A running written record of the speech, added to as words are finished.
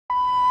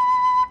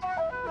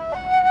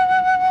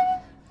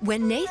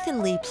When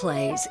Nathan Lee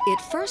plays, it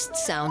first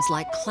sounds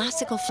like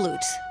classical flute,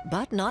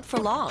 but not for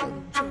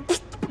long.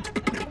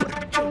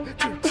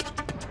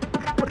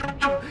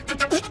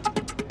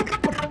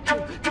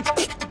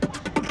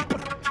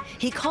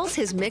 He calls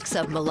his mix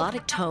of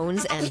melodic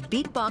tones and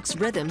beatbox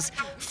rhythms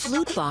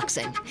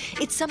fluteboxing.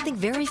 It's something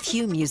very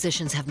few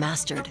musicians have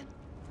mastered.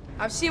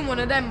 I've seen one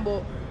of them,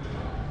 but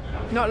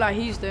not like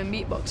he's doing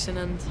beatboxing,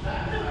 and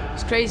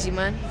it's crazy,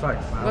 man.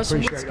 Thanks, man. I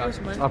appreciate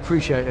that. Man. I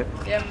appreciate it.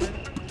 Yeah,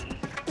 man.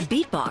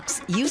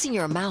 Beatbox, using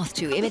your mouth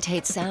to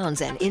imitate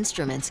sounds and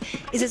instruments,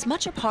 is as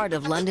much a part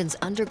of London's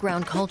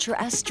underground culture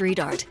as street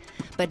art.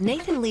 But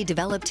Nathan Lee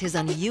developed his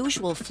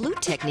unusual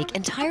flute technique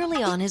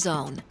entirely on his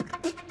own.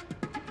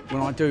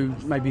 When I do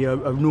maybe a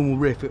normal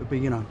riff, it would be,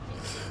 you know.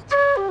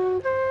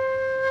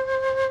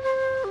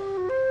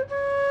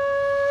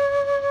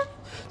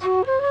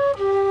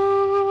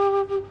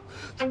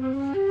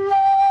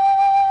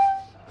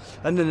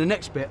 And then the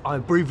next bit, I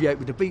abbreviate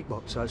with the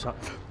beatbox, so it's like...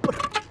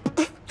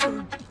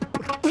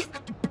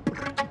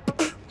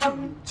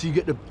 So you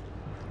get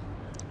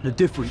the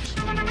difference.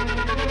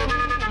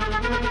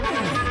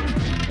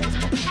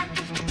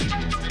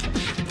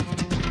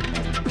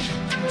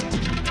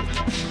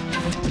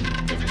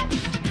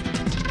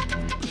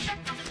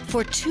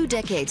 For 2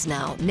 decades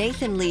now,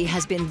 Nathan Lee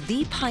has been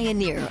the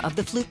pioneer of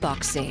the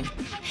flutebox scene.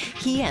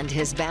 He and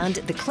his band,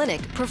 The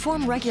Clinic,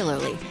 perform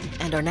regularly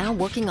and are now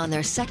working on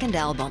their 2nd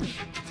album.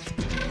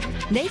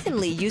 Nathan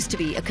Lee used to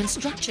be a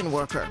construction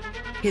worker.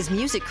 His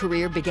music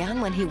career began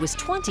when he was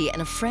 20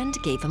 and a friend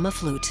gave him a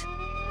flute.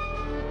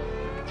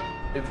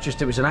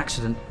 It was an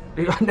accident.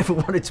 I never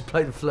wanted to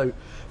play the flute,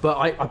 but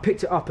I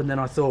picked it up and then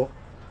I thought,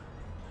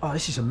 oh,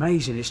 this is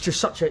amazing. It's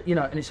just such a, you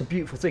know, and it's a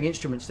beautiful thing.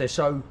 Instruments,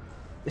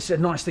 it's a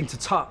nice thing to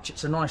touch.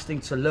 It's a nice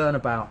thing to learn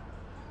about,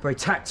 very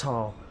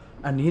tactile.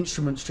 And the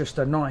instrument's just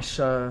a nice,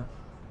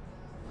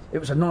 it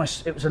was a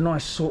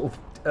nice sort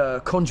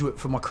of conduit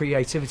for my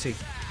creativity.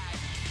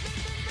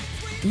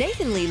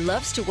 Nathan Lee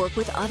loves to work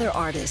with other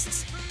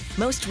artists.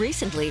 Most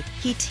recently,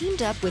 he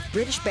teamed up with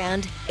British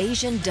band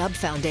Asian Dub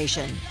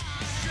Foundation.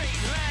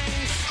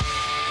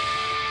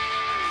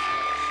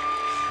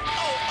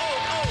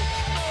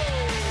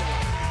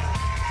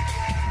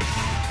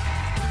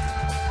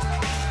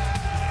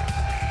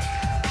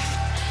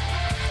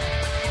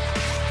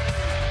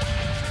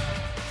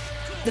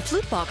 The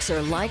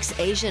fluteboxer likes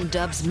Asian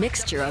Dub's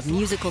mixture of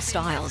musical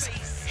styles.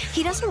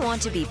 He doesn't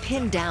want to be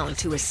pinned down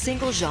to a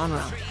single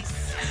genre.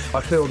 I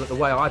feel that the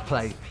way I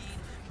play,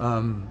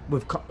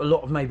 with a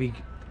lot of maybe,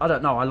 I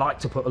don't know, I like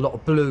to put a lot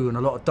of blue and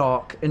a lot of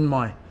dark in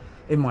my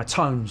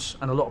tones,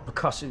 and a lot of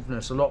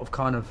percussiveness, a lot of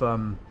kind of,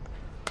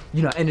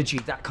 you know, energy,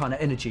 that kind of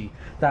energy.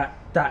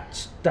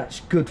 That's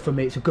good for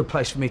me. It's a good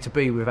place for me to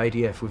be with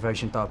ADF, with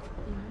Asian Dub.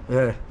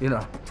 Yeah, you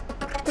know.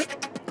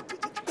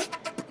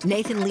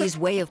 Nathan Lee's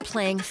way of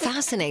playing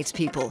fascinates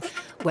people,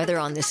 whether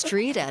on the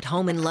street, at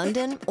home in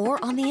London,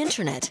 or on the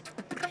internet.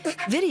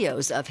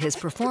 Videos of his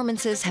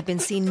performances have been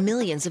seen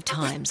millions of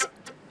times.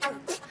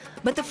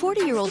 But the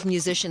 40-year-old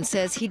musician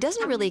says he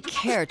doesn't really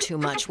care too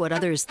much what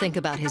others think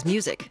about his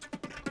music.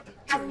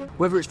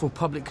 Whether it's for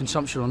public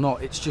consumption or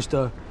not, it's just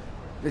a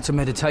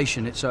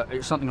meditation. It's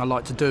something I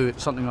like to do.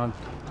 It's something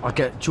I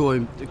get joy,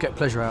 get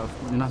pleasure out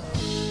of, you know.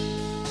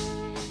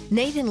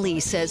 Nathan Lee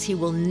says he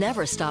will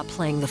never stop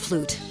playing the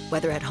flute,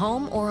 whether at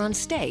home or on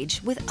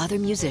stage with other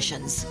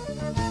musicians.